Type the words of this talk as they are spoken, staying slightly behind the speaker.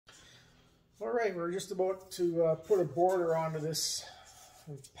All right, we're just about to put a border onto this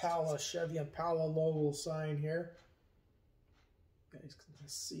Impala, Chevy Impala logo sign here. You guys can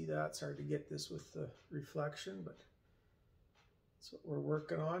see that. It's hard to get this with the reflection, but that's what we're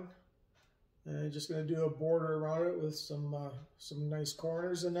working on. And I'm just going to do a border around it with some nice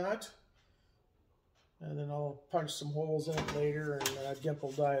corners in that. And then I'll punch some holes in it later and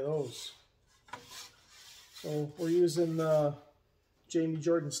dimple die those. So we're using Jamey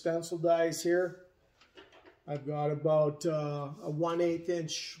Jordan stencil dies here. I've got about a 1/8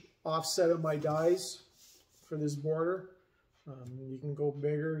 inch offset of my dies for this border. You can go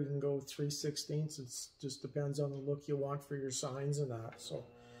bigger, you can go 3/16. It just depends on the look you want for your signs and that. So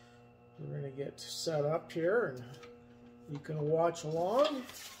we're going to get set up here and you can watch along.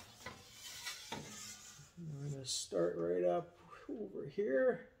 I'm going to start right up over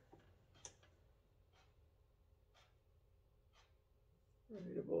here.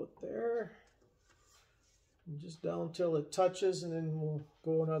 Right about there. And just down till it touches, and then we'll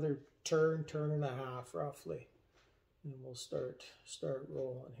go another turn and a half roughly. And we'll start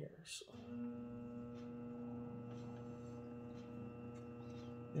rolling here. So.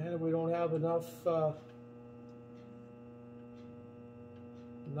 And if we don't have enough of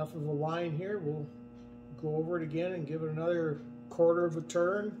a line here, we'll go over it again and give it another 1/4 of a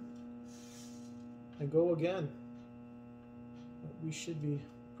turn and go again. But we should be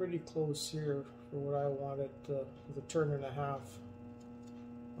pretty close here for what I want it with a turn and a half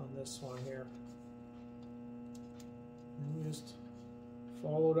on this one here. And we just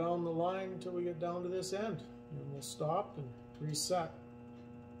follow down the line until we get down to this end, and we'll stop and reset.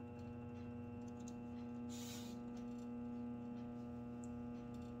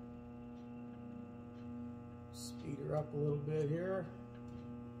 Speed her up a little bit here.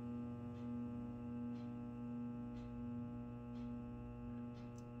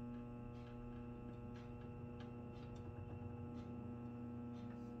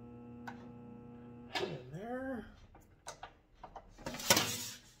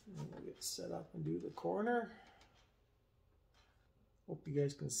 Set up and do the corner. Hope you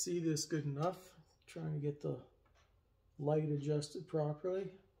guys can see this good enough. Trying to get the light adjusted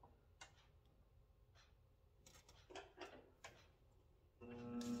properly.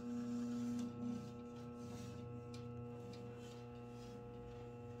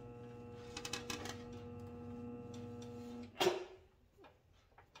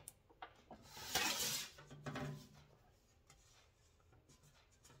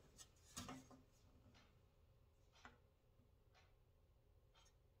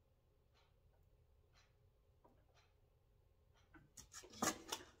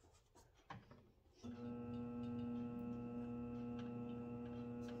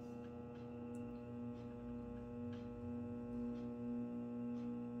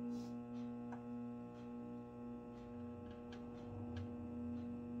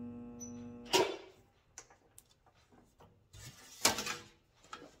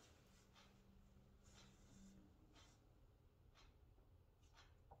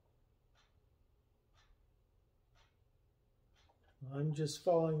 I'm just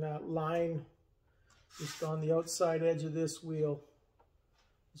following that line just on the outside edge of this wheel.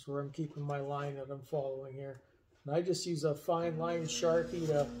 That's where I'm keeping my line that I'm following here. And I just use a fine line Sharpie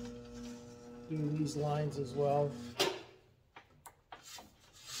to do these lines as well.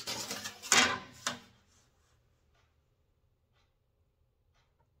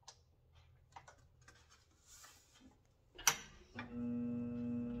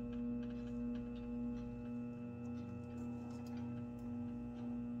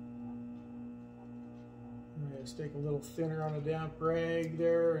 Just take a little thinner on a damp rag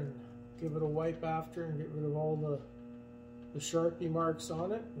there and give it a wipe after and get rid of all the Sharpie marks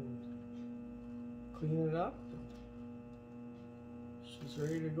on it and clean it up. She's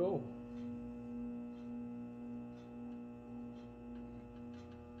ready to go.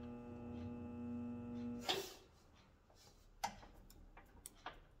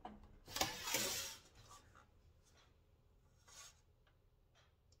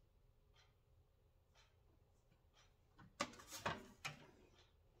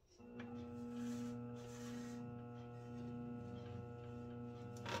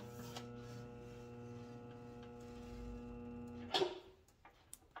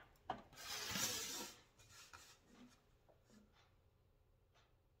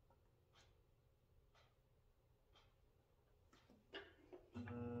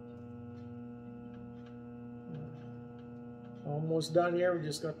 Almost done here. We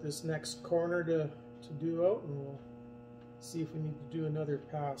just got this next corner to do out, and we'll see if we need to do another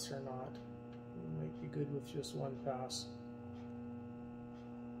pass or not. It might be good with just one pass.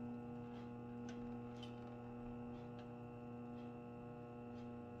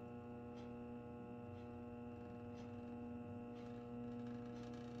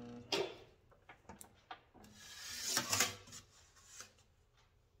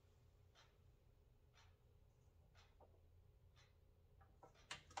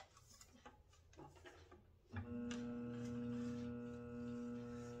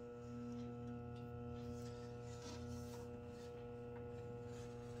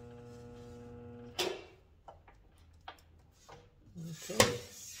 Okay.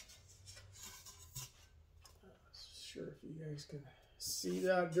 Not sure if you guys can see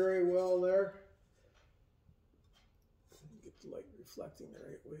that very well there. Get the light reflecting the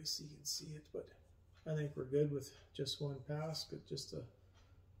right way so you can see it, but I think we're good with just one pass. Got just a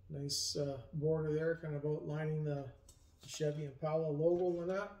nice border there, kind of outlining the Chevy Impala logo and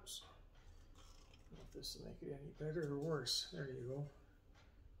that. So, I don't know if this will make it any better or worse. There you go.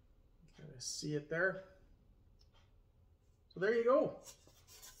 Kind of see it there. So there you go.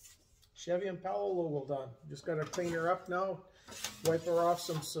 Chevy Impala logo done. Just got to clean her up now. Wipe her off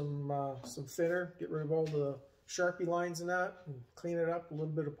some thinner. Get rid of all the Sharpie lines and that, and clean it up. A little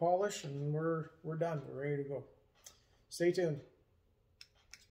bit of polish, and we're done. We're ready to go. Stay tuned.